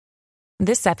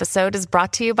This episode is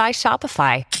brought to you by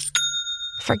Shopify.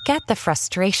 Forget the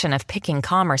frustration of picking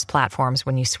commerce platforms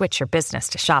when you switch your business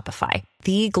to Shopify,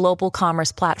 the global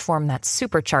commerce platform that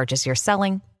supercharges your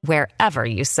selling wherever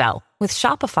you sell. With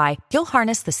Shopify, you'll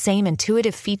harness the same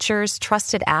intuitive features,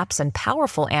 trusted apps, and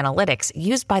powerful analytics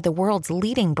used by the world's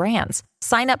leading brands.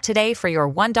 Sign up today for your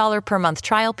 $1 per month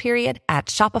trial period at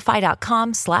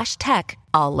shopify.com/tech,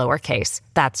 all lowercase.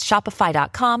 That's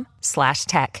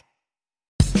shopify.com/tech.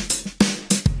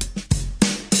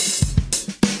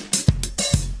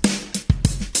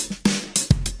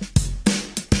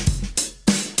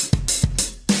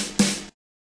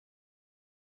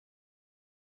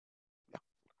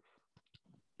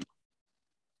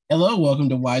 Hello, welcome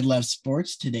to Wide Left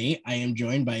Sports. Today, I am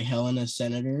joined by Helena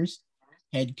Senators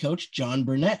head coach Jon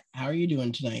Burnett. How are you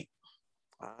doing tonight?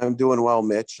 I'm doing well,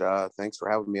 Mitch. Thanks for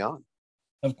having me on.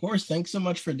 Of course. Thanks so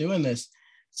much for doing this.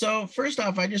 So first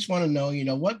off, I just want to know,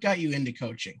 what got you into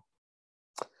coaching?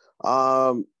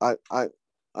 I'm a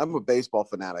baseball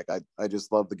fanatic. I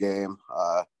just love the game.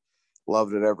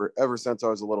 Loved it ever since I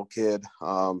was a little kid.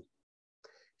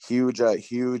 Huge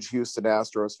Houston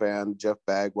Astros fan. Jeff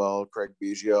Bagwell, Craig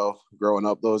Biggio. Growing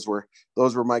up, those were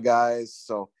my guys.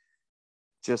 So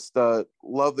just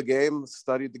love the game,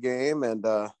 studied the game, and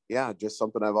just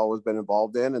something I've always been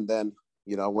involved in. And then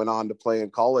went on to play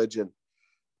in college, and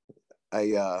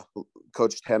I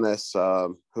coached tennis.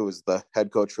 Who was the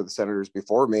head coach for the Senators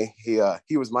before me?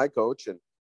 He was my coach, and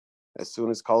as soon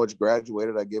as college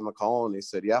graduated, I gave him a call, and he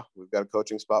said, "Yeah, we've got a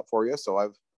coaching spot for you."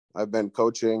 So I've been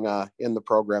coaching in the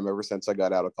program ever since I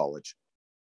got out of college.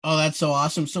 Oh, that's so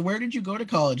awesome. So where did you go to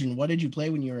college, and what did you play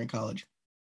when you were in college?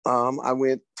 I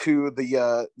went to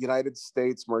the United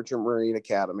States Merchant Marine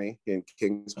Academy in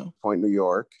Kings Point, New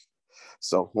York.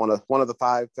 So one of the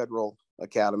 5 federal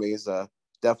academies,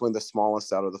 definitely the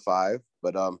smallest out of the 5.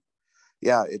 But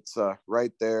it's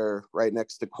right there, right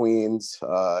next to Queens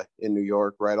in New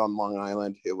York, right on Long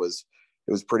Island. It was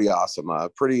pretty awesome.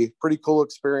 Pretty cool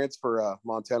experience for a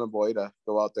Montana boy to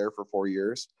go out there for 4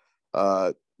 years,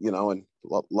 and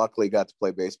luckily got to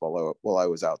play baseball while I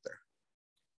was out there.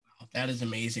 Wow, that is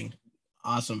amazing.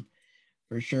 Awesome,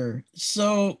 for sure.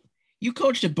 So you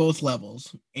coached at both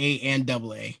levels, A and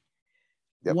AA.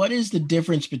 Yep. What is the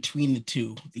difference between the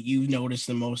two that you've noticed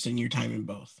the most in your time in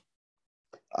both?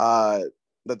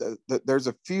 There's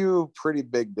a few pretty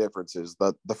big differences.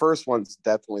 The first one's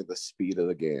definitely the speed of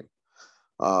the game.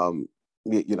 Those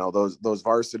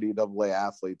varsity AA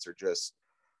athletes are just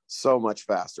so much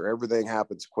faster. Everything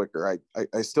happens quicker.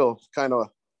 I still kind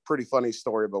of pretty funny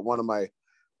story, but one of my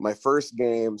first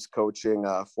games coaching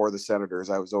for the Senators,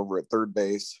 I was over at third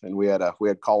base, and we had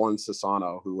Colin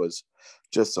Sassano, who was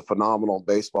just a phenomenal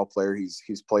baseball player.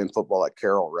 He's playing football at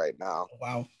Carroll right now.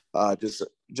 Wow.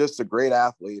 Just a great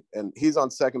athlete, and he's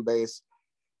on second base.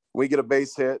 We get a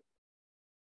base hit,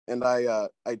 and I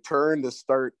turned to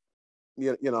start.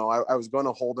 I was going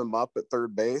to hold him up at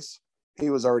third base.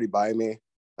 He was already by me.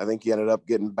 I think he ended up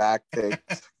getting back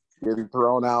picked, getting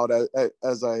thrown out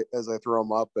as I throw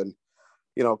him up. And,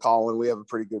 Colin, we have a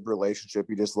pretty good relationship.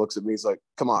 He just looks at me. He's like,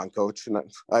 "Come on, coach."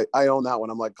 And I own that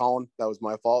one. I'm like, "Colin, that was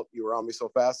my fault. You were on me so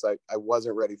fast. I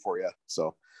wasn't ready for you."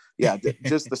 So, yeah,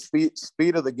 just the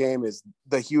speed of the game is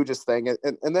the hugest thing.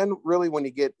 And then really when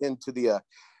you get into the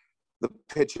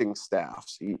pitching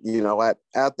staffs,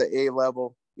 at the A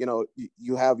level, you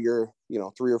have your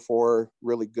 3 or 4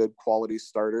 really good quality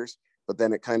starters, but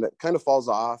then it kind of falls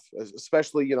off,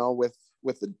 especially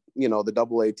with the the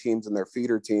AA teams and their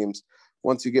feeder teams.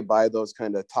 Once you get by those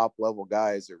kind of top level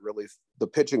guys, the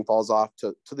pitching falls off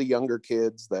to the younger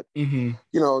kids that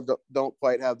don't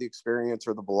quite have the experience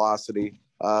or the velocity.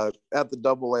 At the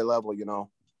AA level,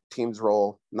 teams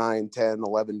roll 9, 10,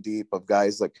 11 deep of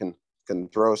guys that can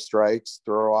throw strikes,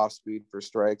 throw off speed for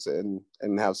strikes, and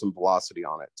have some velocity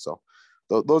on it. So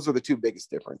those are the 2 biggest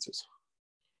differences.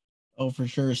 Oh, for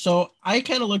sure. So I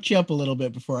kind of looked you up a little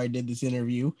bit before I did this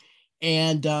interview,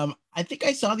 and I think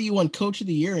I saw that you won Coach of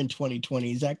the Year in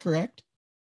 2020. Is that correct?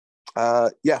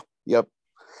 Yeah. Yep.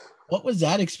 What was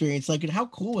that experience like, and how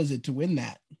cool was it to win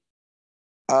that?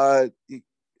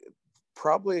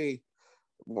 Probably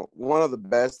one of the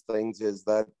best things is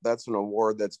that's an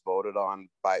award that's voted on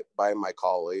by my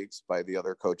colleagues, by the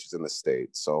other coaches in the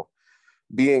state. So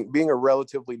being a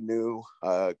relatively new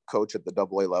coach at the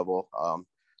AA level,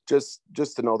 just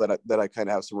to know that I kind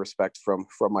of have some respect from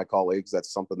my colleagues,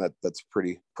 that's something that's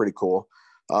pretty cool.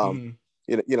 I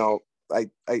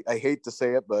hate to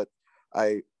say it, but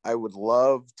I would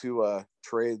love to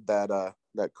trade that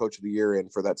Coach of the Year in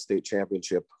for that state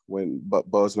championship when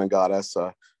Bozeman got us.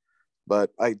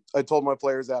 But I told my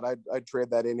players that I'd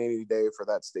trade that in any day for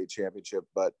that state championship.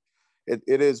 But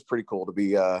it is pretty cool to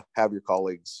be have your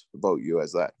colleagues vote you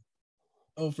as that.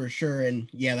 Oh, for sure. And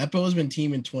yeah, that Bozeman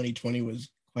team in 2020 was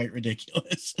quite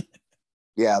ridiculous.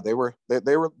 Yeah, they were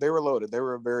loaded. They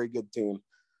were a very good team.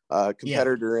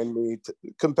 Competitor in me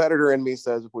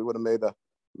says if we would have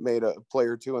made a play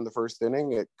or two in the first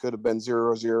inning, it could have been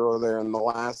 0-0 there in the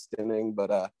last inning.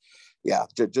 But yeah,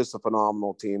 just a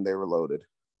phenomenal team. They were loaded.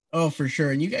 Oh, for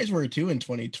sure. And you guys were too in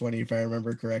 2020, if I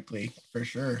remember correctly, for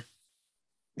sure.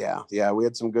 Yeah, we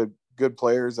had some good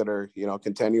players that are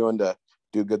continuing to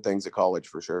do good things at college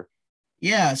for sure.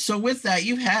 Yeah. So with that,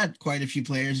 you've had quite a few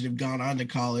players that have gone on to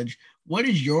college. What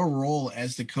is your role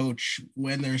as the coach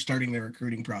when they're starting the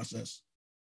recruiting process?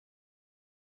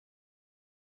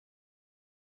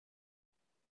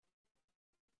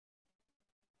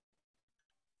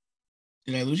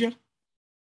 Did I lose you?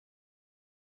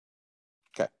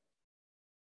 Okay.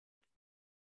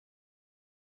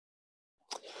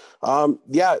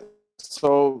 Yeah.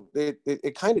 So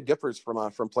it kind of differs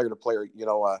from player to player.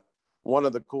 One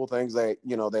of the cool things they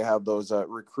have those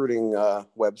recruiting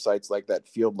websites like that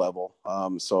Field Level.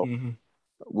 So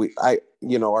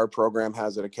our program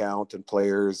has an account, and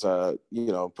players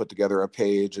put together a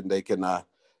page, and they can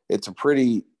it's a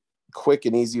pretty quick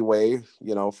and easy way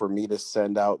for me to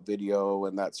send out video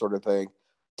and that sort of thing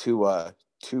to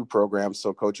programs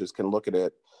so coaches can look at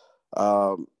it.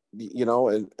 And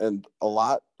a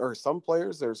lot, or some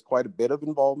players, there's quite a bit of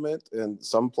involvement, and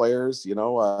some players,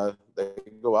 they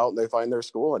go out and they find their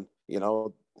school and,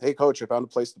 hey coach, I found a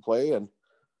place to play, and,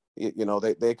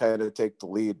 they kind of take the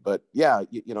lead. But yeah,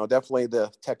 definitely the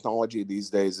technology these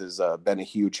days has been a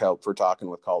huge help for talking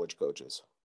with college coaches.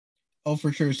 Oh,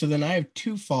 for sure. So then I have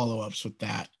two follow-ups with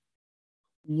that.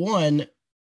 One,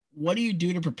 what do you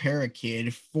do to prepare a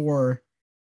kid for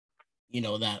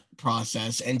that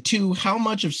process? And two, how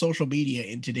much of social media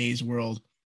in today's world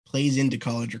plays into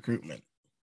college recruitment?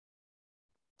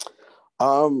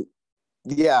 So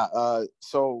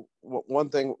one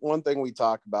thing we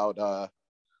talk about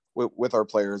with our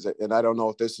players, and I don't know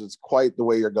if this is quite the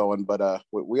way you're going, but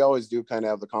we always do kind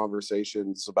of have the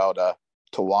conversations about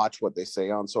to watch what they say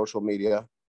on social media.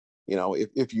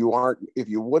 If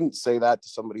you wouldn't say that to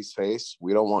somebody's face,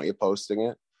 we don't want you posting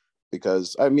it.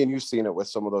 Because I mean, you've seen it with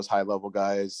some of those high level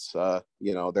guys.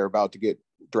 They're about to get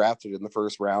drafted in the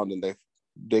first round, and they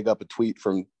dig up a tweet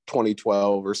from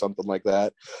 2012 or something like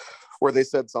that, where they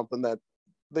said something that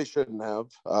they shouldn't have.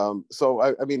 So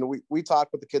I mean, we talk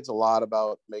with the kids a lot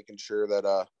about making sure that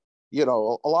a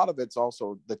lot of it's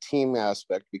also the team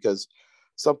aspect, because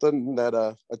something that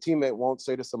a teammate won't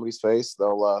say to somebody's face,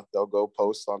 they'll go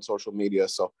post on social media.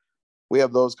 So we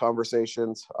have those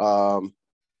conversations.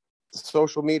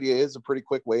 Social media is a pretty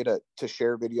quick way to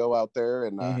share video out there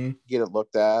and get it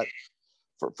looked at.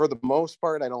 For the most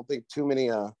part, I don't think too many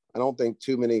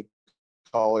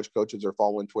college coaches are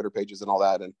following Twitter pages and all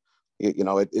that. And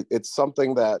it's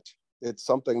something that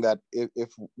if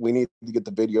we need to get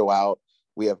the video out,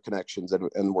 we have connections,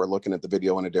 and we're looking at the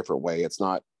video in a different way. It's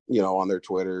not on their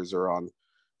Twitters or on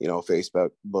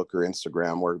Facebook or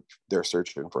Instagram where they're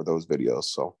searching for those videos.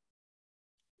 So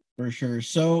for sure.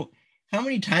 So how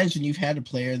many times when you've had a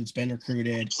player that's been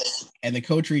recruited and the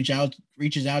coach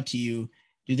reaches out to you,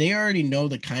 do they already know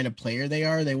the kind of player they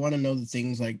are? They want to know the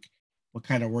things like what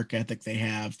kind of work ethic they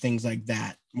have, things like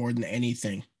that, more than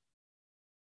anything.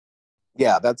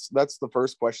 Yeah, that's the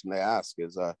first question they ask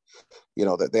is, that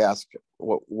they ask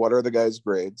what are the guys'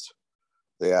 grades?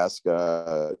 They ask,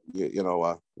 what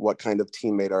kind of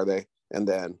teammate are they? And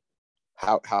then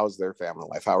how's their family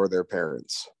life? How are their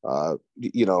parents?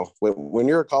 When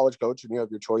you're a college coach and you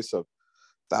have your choice of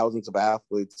thousands of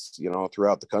athletes,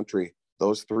 throughout the country,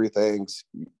 those three things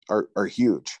are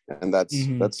huge. And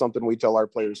that's something we tell our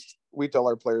players. We tell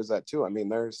our players that too. I mean,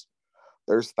 there's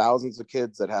thousands of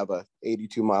kids that have a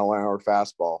 82-mile-an-hour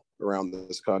fastball around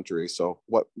this country. So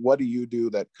what do you do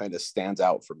that kind of stands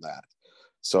out from that?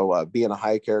 So being a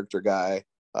high character guy,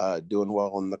 doing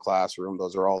well in the classroom,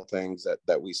 those are all things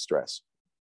that we stress.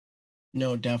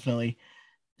 No, definitely.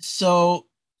 So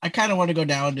I kind of want to go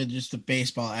down to just the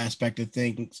baseball aspect of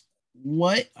things.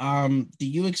 What do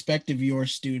you expect of your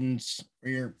students or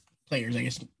your players? I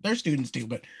guess they're students too,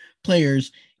 but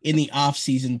players in the off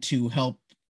season to help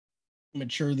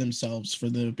mature themselves for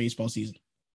the baseball season?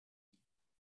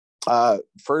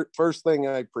 First thing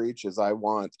I preach is I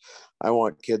want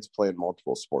kids playing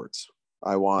multiple sports.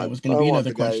 That was going to be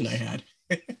another question I had.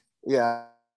 Yeah.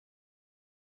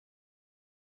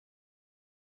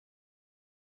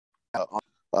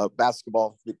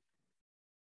 Basketball.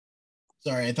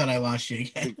 Sorry, I thought I lost you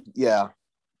again. Yeah.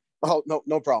 Oh,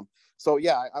 no problem. So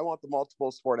yeah, I want the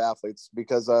multiple sport athletes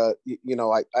because I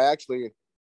actually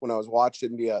when I was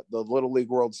watching the Little League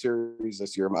World Series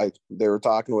this year, they were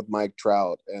talking with Mike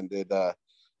Trout, and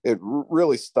it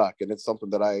really stuck. And it's something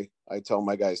that I tell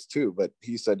my guys too. But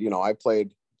he said, I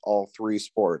played all three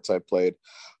sports. I played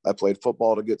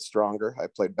football to get stronger. I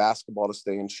played basketball to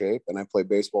stay in shape, and I played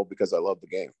baseball because I love the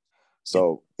game.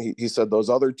 So he said those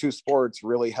other two sports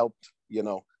really helped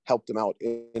him out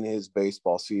in his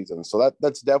baseball season. So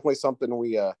that's definitely something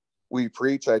we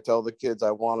preach. I tell the kids I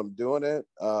want them doing it.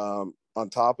 On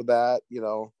top of that,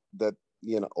 a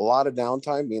lot of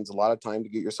downtime means a lot of time to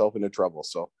get yourself into trouble.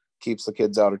 So keeps the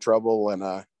kids out of trouble,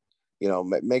 and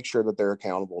make sure that they're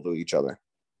accountable to each other.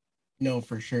 No,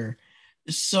 for sure.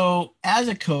 So as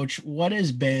a coach, what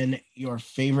has been your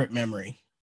favorite memory?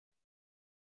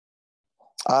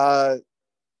 There's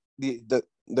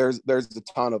a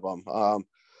ton of them.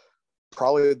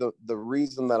 Probably the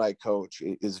reason that I coach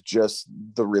is just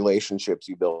the relationships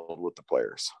you build with the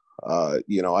players. I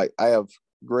have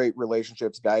great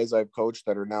relationships, guys I've coached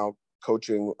that are now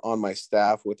coaching on my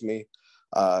staff with me.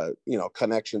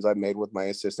 Connections I've made with my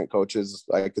assistant coaches,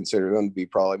 I consider them to be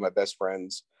probably my best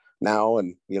friends now.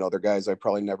 And, they're guys I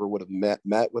probably never would have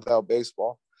met without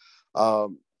baseball.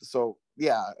 So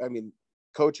yeah, I mean,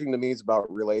 coaching to me is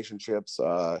about relationships,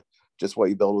 just what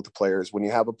you build with the players. When you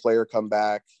have a player come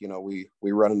back, we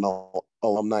run an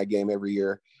alumni game every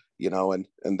year, and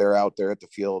they're out there at the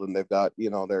field, and they've got,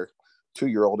 their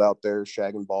 2-year-old out there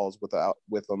shagging balls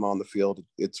with them on the field.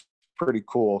 It's pretty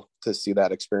cool to see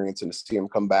that experience and to see them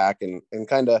come back and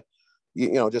kind of,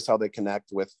 just how they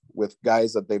connect with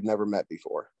guys that they've never met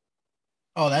before.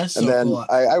 Oh, that's so cool. And then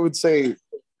I would say,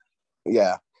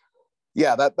 yeah,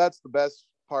 that's the best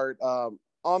part.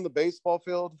 On the baseball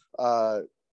field,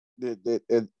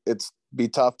 it's be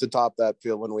tough to top that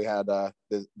field when we had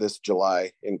this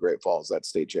July in Great Falls, that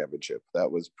state championship. That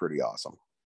was pretty awesome.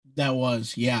 That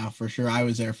was, yeah, for sure. I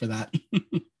was there for that.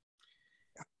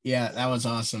 Yeah, that was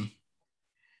awesome.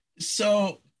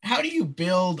 So how do you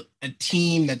build a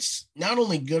team that's not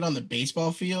only good on the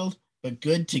baseball field, but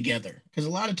good together? Because a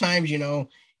lot of times,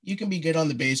 you can be good on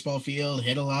the baseball field,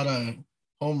 hit a lot of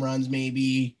home runs,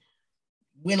 maybe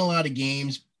win a lot of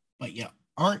games, but you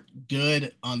aren't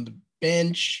good on the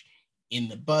bench, in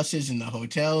the buses, in the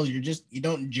hotels. You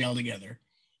don't gel together.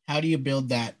 How do you build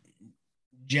that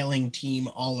gelling team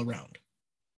all around?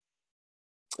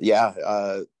 Yeah,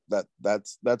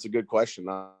 that's a good question.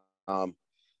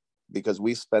 Because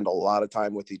we spend a lot of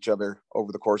time with each other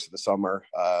over the course of the summer,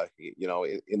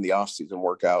 in the off season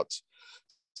workouts.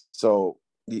 So,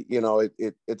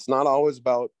 it's not always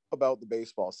about the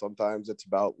baseball. Sometimes it's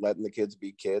about letting the kids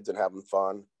be kids and having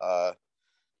fun.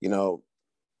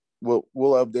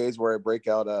 We'll have days where I break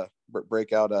out a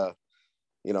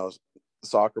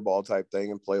soccer ball type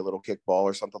thing and play a little kickball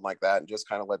or something like that, and just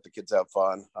kind of let the kids have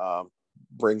fun.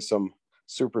 Bring some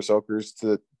super soakers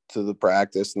to the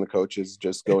practice, and the coaches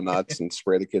just go nuts and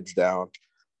spray the kids down.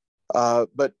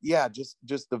 But yeah,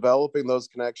 just developing those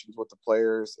connections with the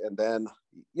players. And then,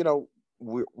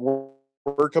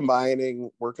 we're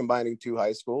combining 2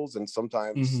 high schools, and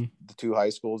sometimes the 2 high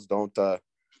schools don't,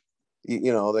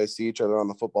 they see each other on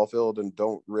the football field and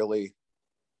don't really,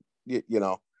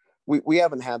 we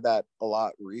haven't had that a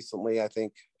lot recently. I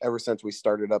think ever since we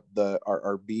started up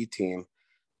our B team,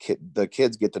 the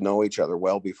kids get to know each other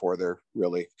well before they're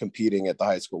really competing at the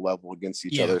high school level against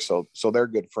each other. So they're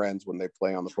good friends when they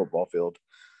play on the football field.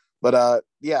 But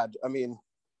yeah, I mean,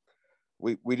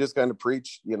 we just kind of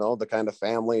preach, the kind of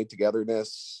family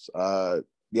togetherness.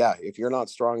 Yeah, if you're not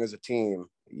strong as a team,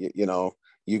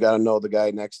 you got to know the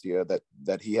guy next to you,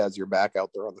 that he has your back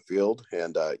out there on the field,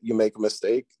 and you make a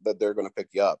mistake, that they're going to pick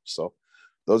you up. So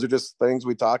those are just things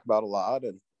we talk about a lot.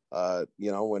 And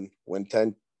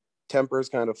when tempers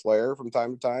kind of flare from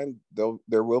time to time,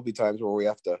 there will be times where we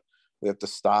have to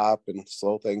stop and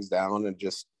slow things down and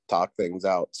just talk things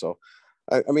out. So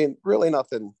I mean, really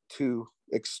nothing too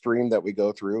extreme that we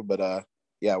go through, but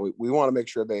yeah, we want to make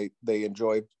sure they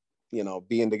enjoy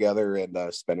being together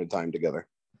and spending time together.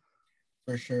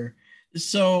 For sure.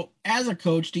 So as a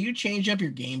coach, do you change up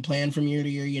your game plan from year to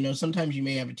year? Sometimes you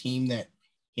may have a team that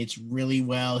hits really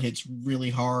well, hits really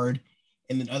hard,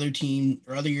 and then other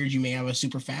years you may have a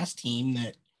super fast team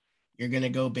that you're going to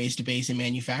go base to base and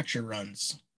manufacture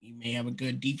runs. You may have a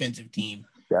good defensive team.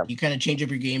 Yeah. You kind of change up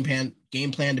your game plan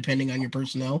depending on your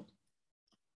personnel.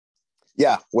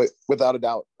 Yeah, without a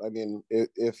doubt. I mean,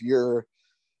 if you're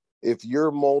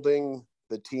molding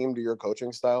the team to your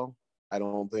coaching style, I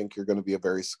don't think you're going to be a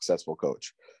very successful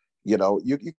coach. You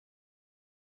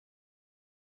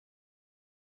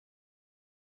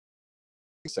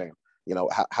same,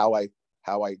 how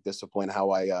I discipline,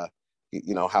 how I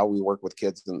how we work with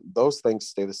kids, and those things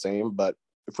stay the same. But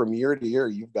from year to year,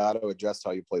 you've got to adjust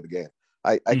how you play the game.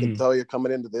 I can tell you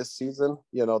coming into this season,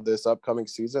 this upcoming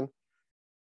season,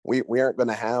 we aren't going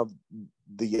to have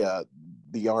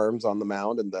the arms on the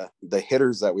mound and the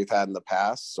hitters that we've had in the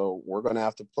past. So we're going to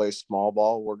have to play small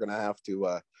ball. We're going to have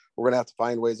to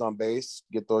find ways on base,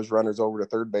 get those runners over to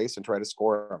third base and try to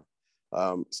score them.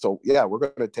 We're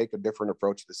going to take a different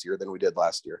approach this year than we did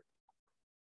last year.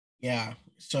 Yeah.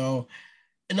 So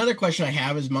another question I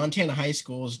have is Montana high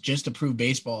schools just approved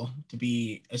baseball to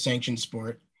be a sanctioned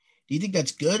sport. Do you think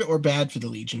that's good or bad for the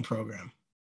Legion program?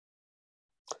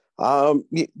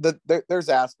 There's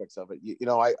aspects of it.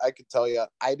 I could tell you,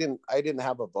 I didn't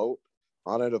have a vote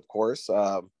on it, of course.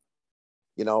 I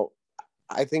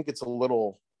think it's a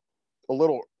little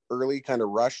early, kind of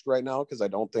rushed right now, because I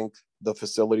don't think the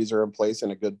facilities are in place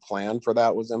and a good plan for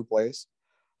that was in place.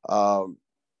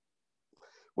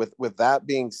 With that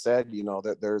being said,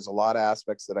 that there's a lot of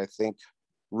aspects that I think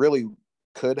really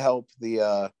could help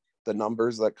the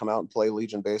numbers that come out and play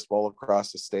Legion baseball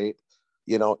across the state.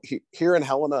 Here in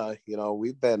Helena,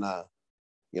 we've been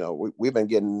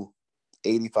getting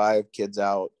 85 kids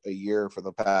out a year for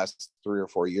the past 3 or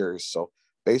 4 years. So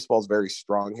baseball is very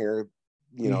strong here,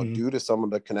 due to some of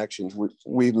the connections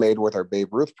we've made with our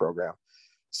Babe Ruth program.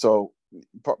 So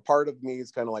part of me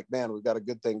is kind of like, man, we've got a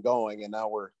good thing going, and now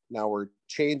we're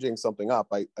changing something up.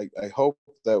 I hope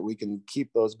that we can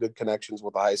keep those good connections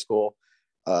with the high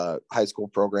school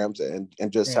programs and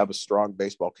just have a strong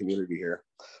baseball community here.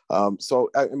 So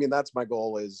I mean, that's my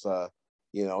goal is,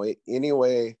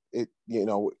 anyway,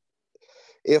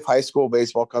 if high school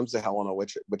baseball comes to Helena,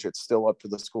 which it's still up to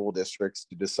the school districts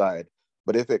to decide,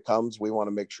 but if it comes, we want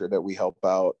to make sure that we help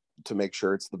out to make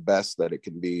sure it's the best that it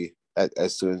can be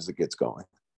as soon as it gets going.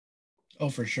 Oh,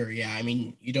 for sure. Yeah. I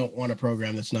mean, you don't want a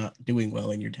program that's not doing well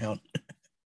in your town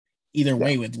either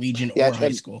way, with Legion or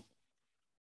high school.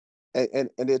 And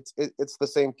it's the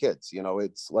same kids,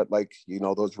 it's like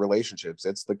those relationships.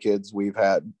 It's the kids we've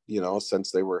had,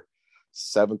 since they were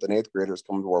 7th and 8th graders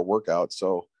coming to our workout.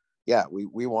 So yeah,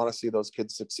 we want to see those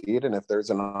kids succeed. And if there's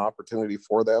an opportunity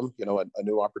for them, a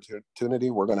new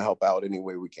opportunity, we're going to help out any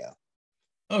way we can.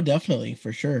 Oh, definitely.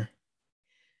 For sure.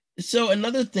 So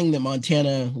another thing that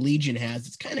Montana Legion has,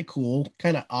 it's kind of cool,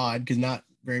 kind of odd, because not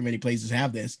very many places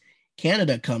have this.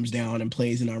 Canada comes down and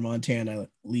plays in our Montana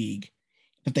league,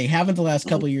 but they haven't the last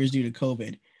couple of years due to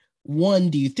COVID. 1,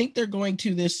 do you think they're going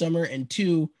to this summer? And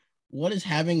 2, what is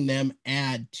having them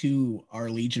add to our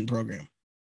Legion program?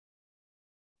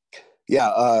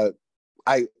 Yeah,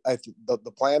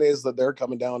 the plan is that they're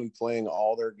coming down and playing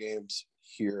all their games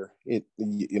here.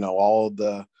 All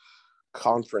the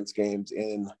conference games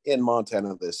in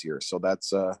Montana this year. So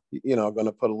that's going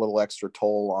to put a little extra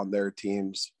toll on their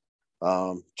teams,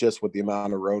 just with the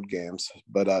amount of road games.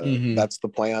 But that's the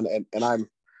plan, and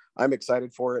I'm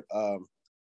excited for it.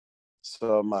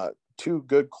 Some 2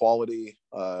 good quality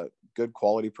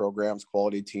programs,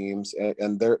 quality teams,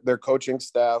 and their coaching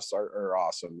staffs are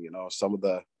awesome. Some of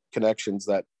the connections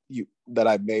that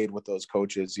I've made with those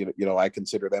coaches, I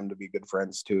consider them to be good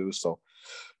friends too. So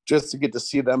just to get to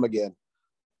see them again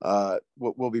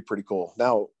will be pretty cool.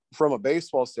 Now, from a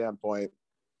baseball standpoint,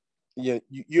 the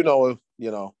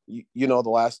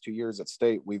last 2 years at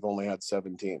state, we've only had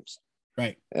 7 teams.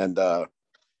 Right. And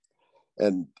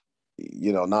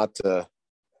not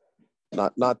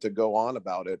to go on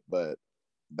about it, but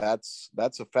that's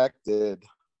affected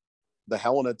the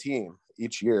Helena team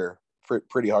each year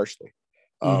pretty harshly.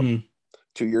 2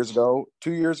 years ago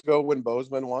when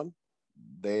Bozeman won,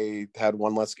 they had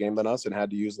 1 less game than us and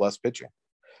had to use less pitching.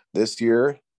 This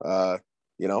year,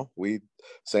 we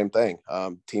same thing.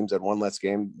 Teams had 1 less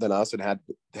game than us and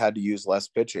had to use less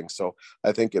pitching. So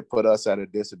I think it put us at a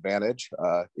disadvantage.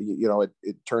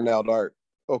 It turned out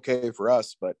okay for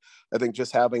us, but I think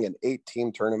just having an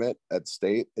 8-team tournament at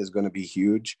state is going to be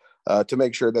huge, to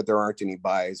make sure that there aren't any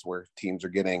buys where teams are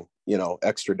getting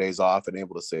extra days off and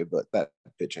able to save that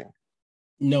pitching.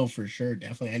 No, for sure,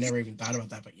 definitely. I never even thought about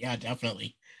that, but yeah,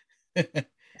 definitely.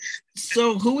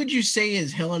 So who would you say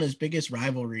is Helena's biggest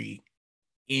rivalry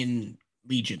in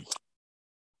Legion?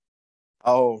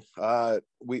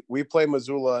 We play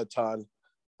Missoula a ton.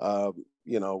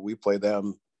 We play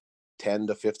them 10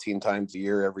 to 15 times a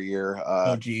year, every year.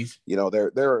 Oh geez.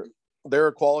 They're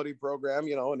a quality program,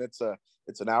 and it's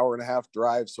an hour and a half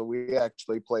drive. So we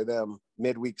actually play them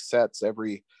midweek sets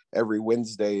every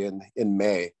Wednesday in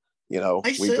May. We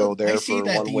go there for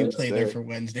one Wednesday. Play there for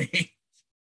Wednesday.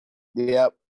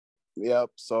 Yep.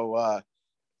 So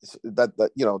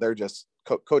they're just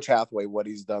Coach Hathaway, what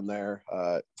he's done there,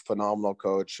 phenomenal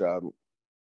coach.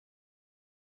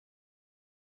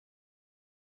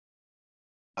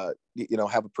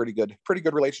 have a pretty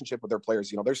good relationship with their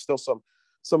players. There's still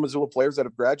some Missoula players that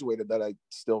have graduated that I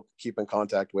still keep in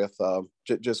contact with.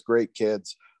 Just great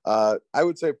kids. I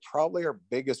would say probably our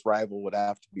biggest rival would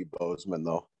have to be Bozeman,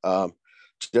 though.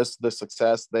 Just the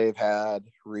success they've had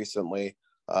recently.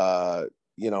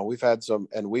 We've had some,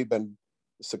 and we've been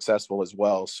successful as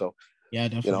well. So, yeah,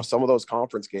 definitely. Some of those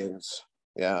conference games,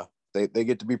 yeah, they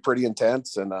get to be pretty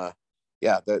intense, and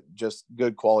that just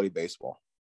good quality baseball.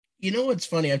 What's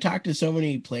funny? I've talked to so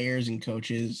many players and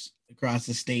coaches across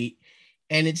the state,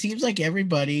 and it seems like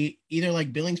everybody, either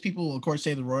like Billings people will of course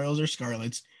say the Royals or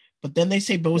Scarlets, but then they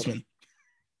say Bozeman.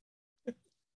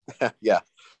 Yeah.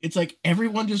 It's like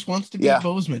everyone just wants to beat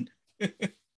Bozeman.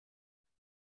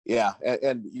 Yeah,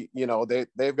 and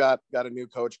they've got a new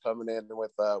coach coming in with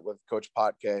Coach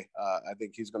Potke. I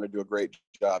think he's going to do a great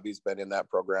job. He's been in that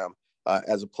program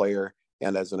as a player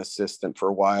and as an assistant for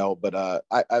a while. But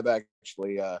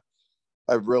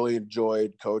I've really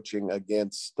enjoyed coaching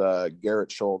against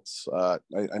Garrett Schultz. I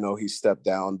know he stepped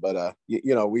down, but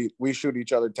we shoot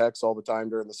each other texts all the time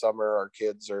during the summer. Our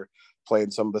kids are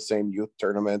playing some of the same youth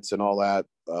tournaments and all that.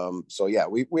 So yeah,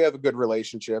 we have a good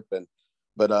relationship,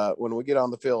 but when we get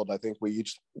on the field, I think we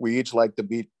each like to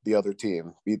beat the other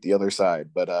team, beat the other side.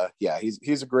 But yeah,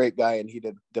 he's a great guy, and he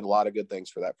did a lot of good things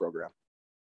for that program.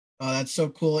 Oh, that's so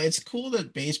cool. It's cool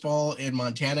that baseball in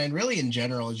Montana and really in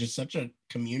general is just such a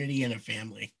community and a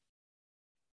family.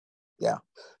 Yeah,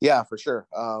 for sure.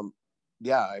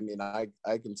 Yeah, I mean, I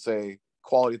can say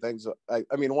quality things. I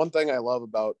mean, one thing I love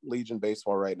about Legion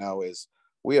baseball right now is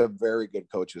we have very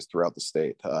good coaches throughout the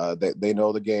state. They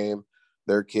know the game.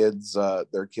 Their kids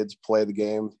play the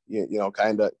game,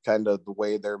 kind of the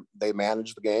way they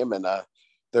manage the game, and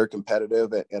they're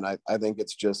competitive. And I think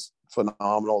it's just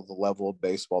phenomenal, the level of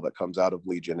baseball that comes out of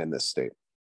Legion in this state.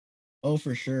 Oh,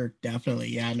 for sure. Definitely.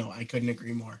 Yeah, no, I couldn't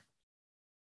agree more.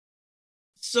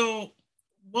 So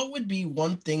what would be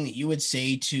one thing that you would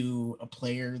say to a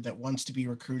player that wants to be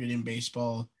recruited in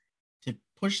baseball to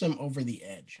push them over the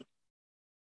edge?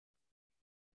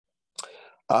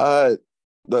 I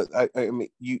mean,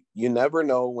 you never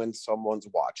know when someone's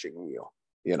watching you,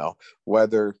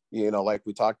 whether, like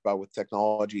we talked about with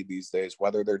technology these days,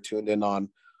 whether they're tuned in on,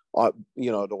 to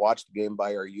watch the game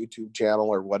by our YouTube channel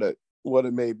or what it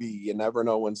may be. You never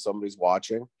know when somebody's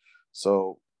watching.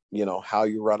 So, how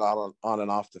you run on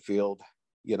and off the field,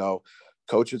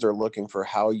 coaches are looking for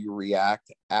how you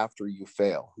react after you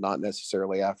fail, not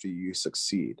necessarily after you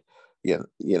succeed. You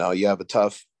have a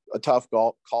tough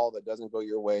call that doesn't go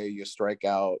your way. You strike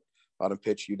out on a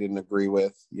pitch you didn't agree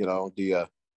with. Do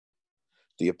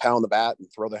you pound the bat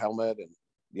and throw the helmet and,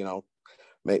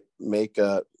 make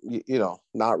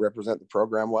not represent the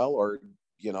program well, or,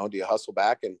 do you hustle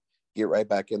back and get right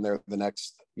back in there the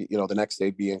next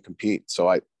day be and compete? So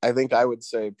I think I would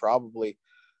say probably,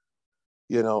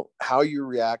 how you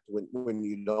react when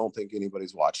you don't think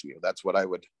anybody's watching you. That's what I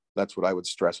would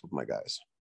stress with my guys.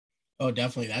 Oh,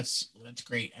 definitely. That's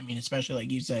great. I mean, especially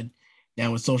like you said,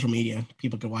 now with social media,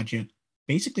 people can watch you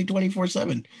basically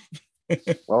 24/7.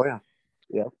 Oh yeah.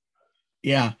 Yeah.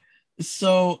 Yeah.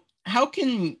 So how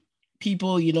can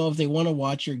people, if they want to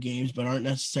watch your games but aren't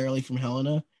necessarily from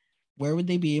Helena, where would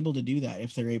they be able to do that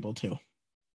if they're able to?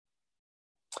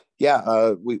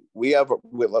 Yeah, we have,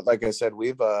 like I said,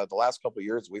 we've the last couple of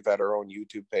years we've had our own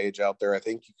YouTube page out there. I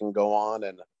think you can go on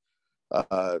and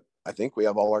I think we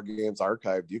have all our games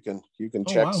archived. You can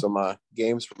check some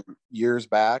games from years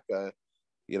back.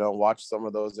 Watch some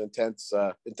of those intense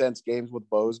games with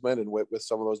Bozeman and with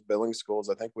some of those Billings schools.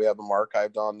 I think we have them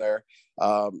archived on there.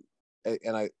 And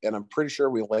I'm pretty sure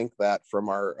we link that from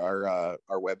our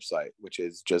website, which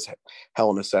is just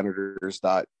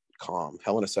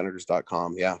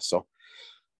helenasenators.com. Yeah. So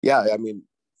yeah, I mean,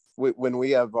 when we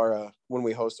have when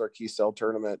we host our Key Cell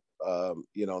tournament,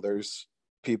 there's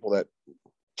people that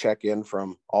check in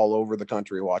from all over the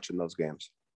country watching those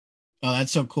games. Oh,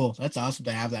 that's so cool. That's awesome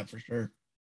to have that for sure.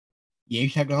 Yay,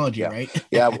 technology, right?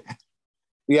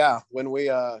 Yeah. When we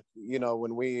had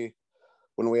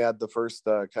the first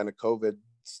kind of COVID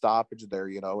stoppage there,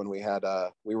 when we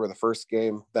were the first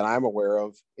game that I'm aware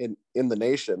of in the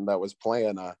nation that was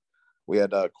playing, we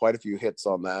had quite a few hits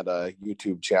on that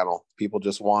YouTube channel, people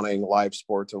just wanting live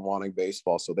sports and wanting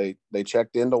baseball. So they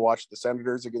checked in to watch the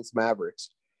Senators against Mavericks.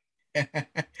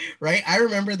 Right. I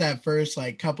remember that first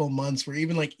couple months where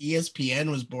even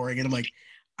ESPN was boring and I'm like,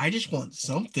 I just want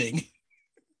something.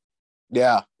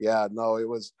 Yeah. No, it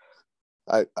was,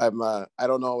 I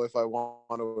don't know if I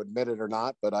want to admit it or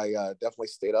not, but I definitely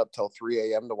stayed up till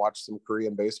 3 a.m. to watch some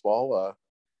Korean baseball.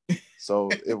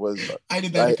 So it was, I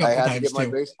did that a I couple had times to get my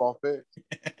too. baseball fixed.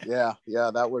 Yeah.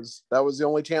 That was the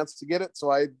only chance to get it.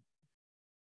 So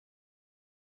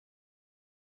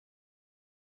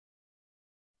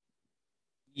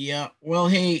Yeah. Well,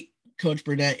 hey, Coach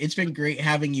Burnett, it's been great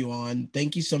having you on.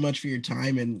 Thank you so much for your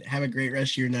time and have a great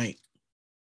rest of your night.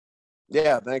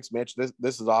 yeah, thanks, Mitch.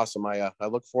 This is awesome. I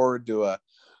look forward to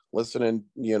listening,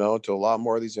 to a lot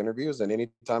more of these interviews. And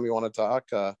anytime you want to talk,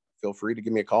 feel free to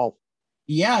give me a call.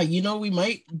 Yeah, we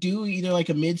might do either like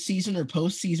a mid-season or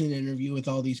post-season interview with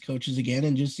all these coaches again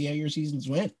and just see how your seasons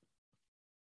went.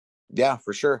 Yeah,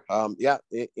 for sure. Yeah,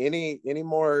 any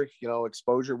more,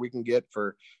 exposure we can get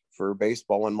for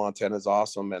baseball in Montana is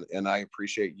awesome. And I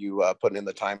appreciate you putting in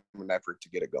the time and effort to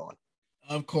get it going.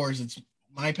 Of course, it's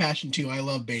my passion too. I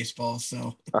love baseball.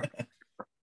 So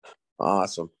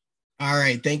awesome. all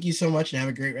right. Thank you so much and have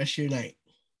a great rest of your night.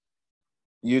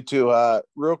 You too.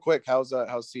 Real quick, how's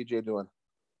CJ doing?